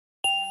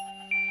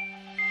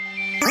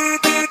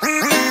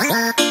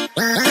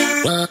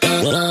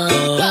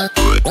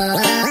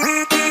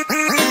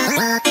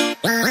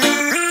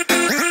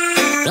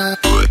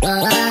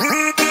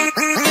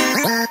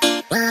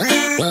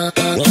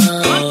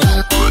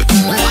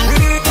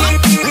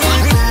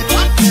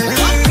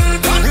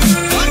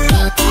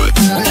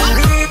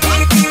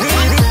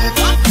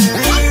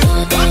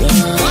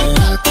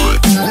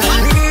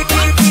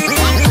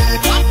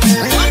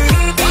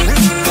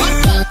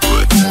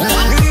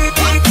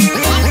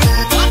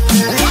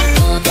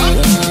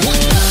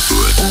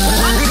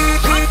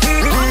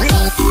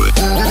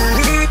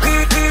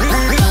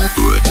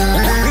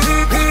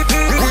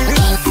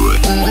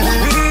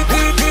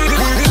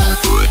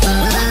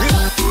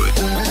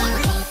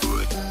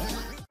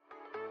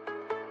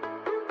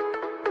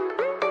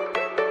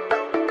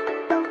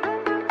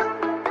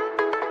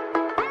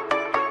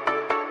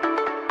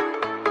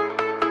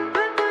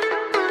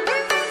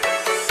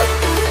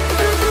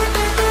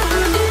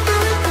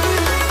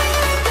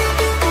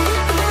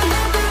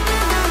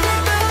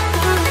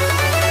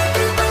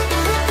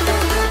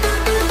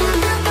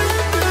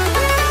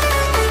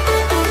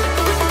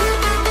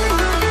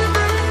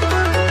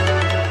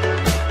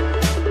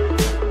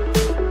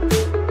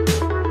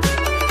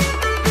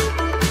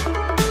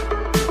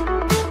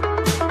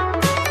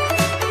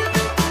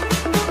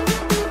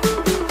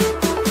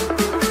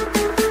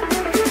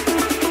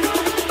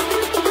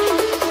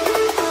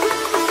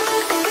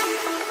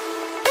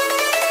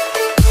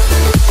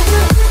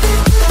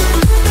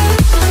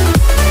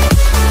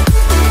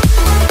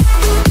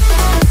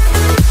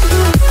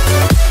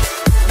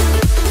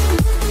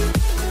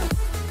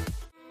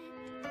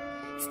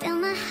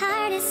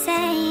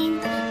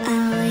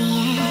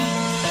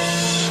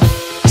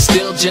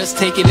Just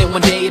taking it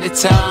one day at a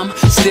time.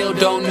 Still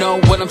don't know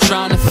what I'm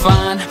trying to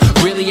find.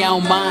 Really I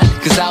don't mind,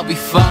 cause I'll be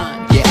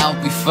fine. Yeah,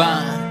 I'll be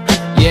fine.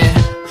 Yeah,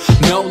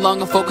 no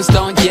longer focused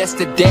on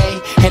yesterday.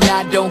 And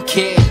I don't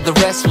care, the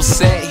rest will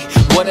say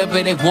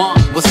whatever they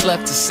want, what's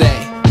left to say.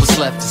 What's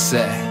left to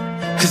say.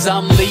 Cause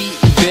I'm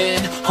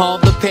leaving all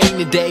the pain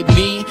today.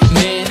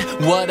 Meaning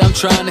what I'm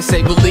trying to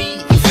say.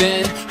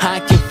 Believing I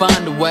can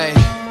find a way.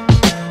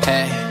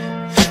 Hey,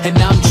 and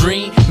I'm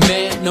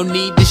dreaming, no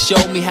need to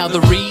show me how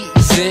the reason.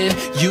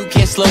 You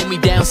can't slow me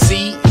down,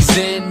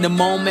 season the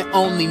moment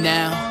only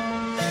now.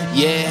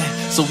 Yeah,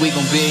 so we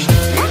gon' be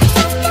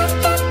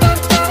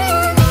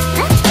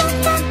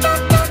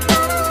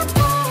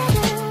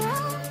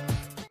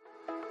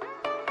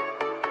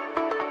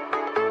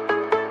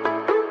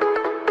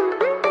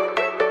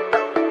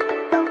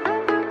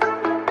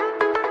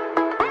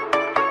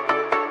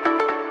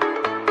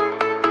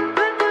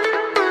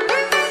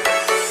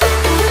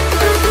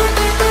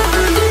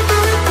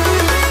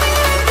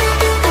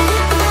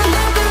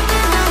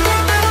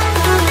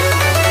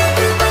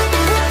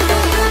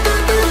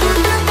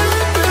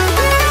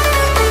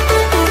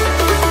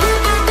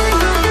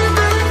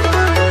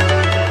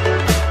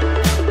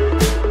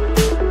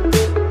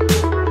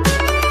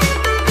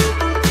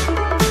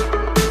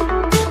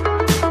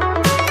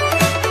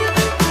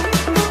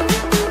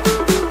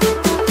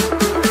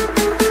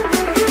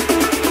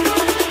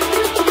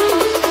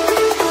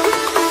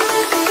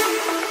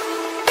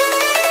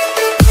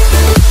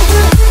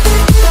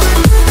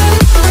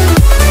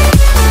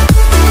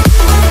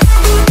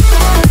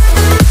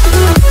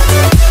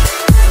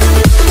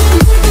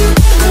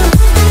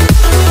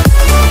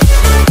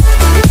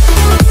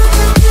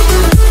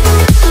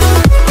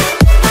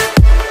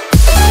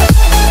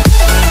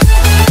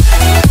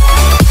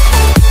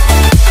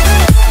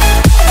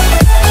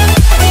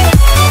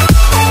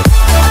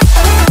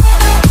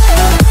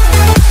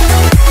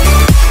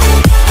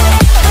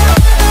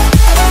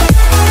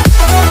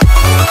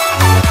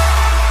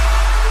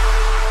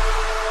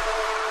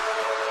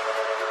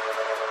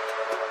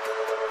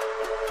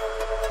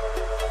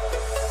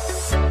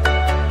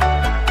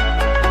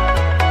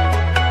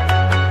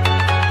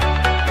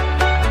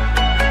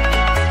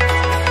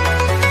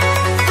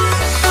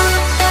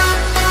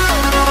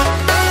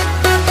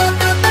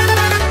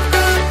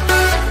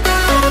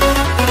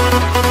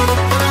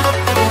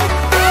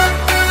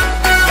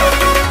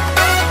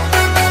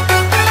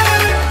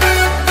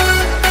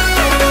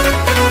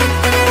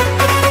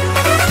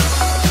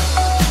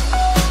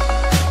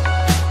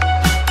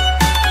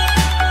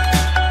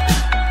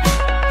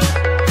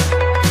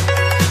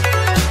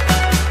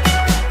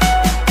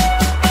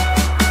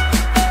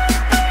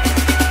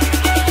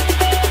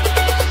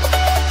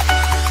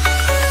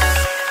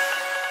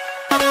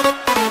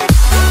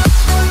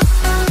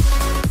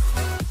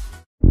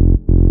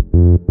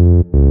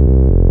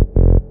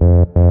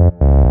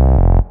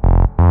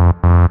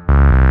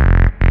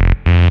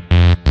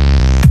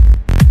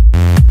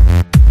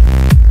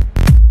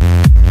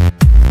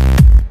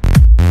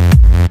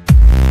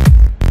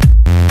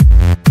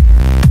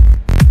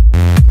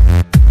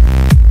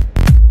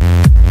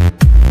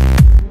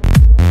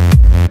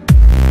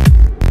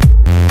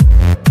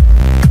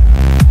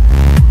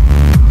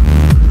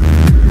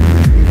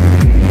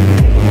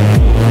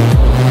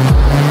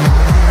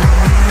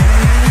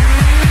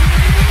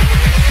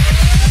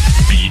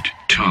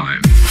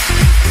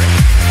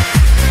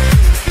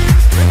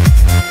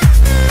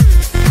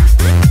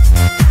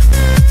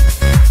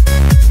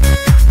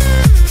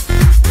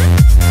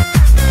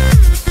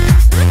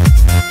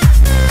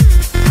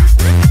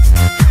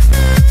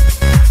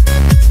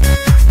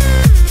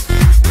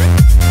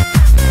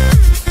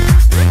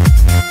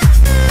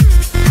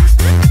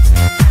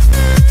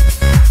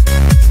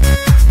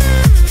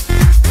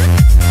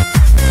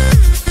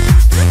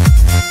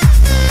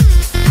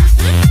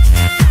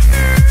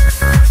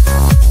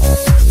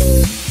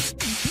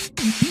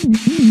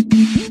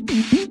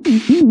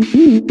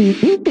Ha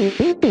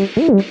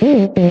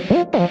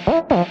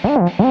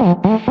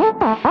ha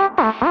ha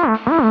ha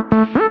ha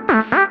ha ha.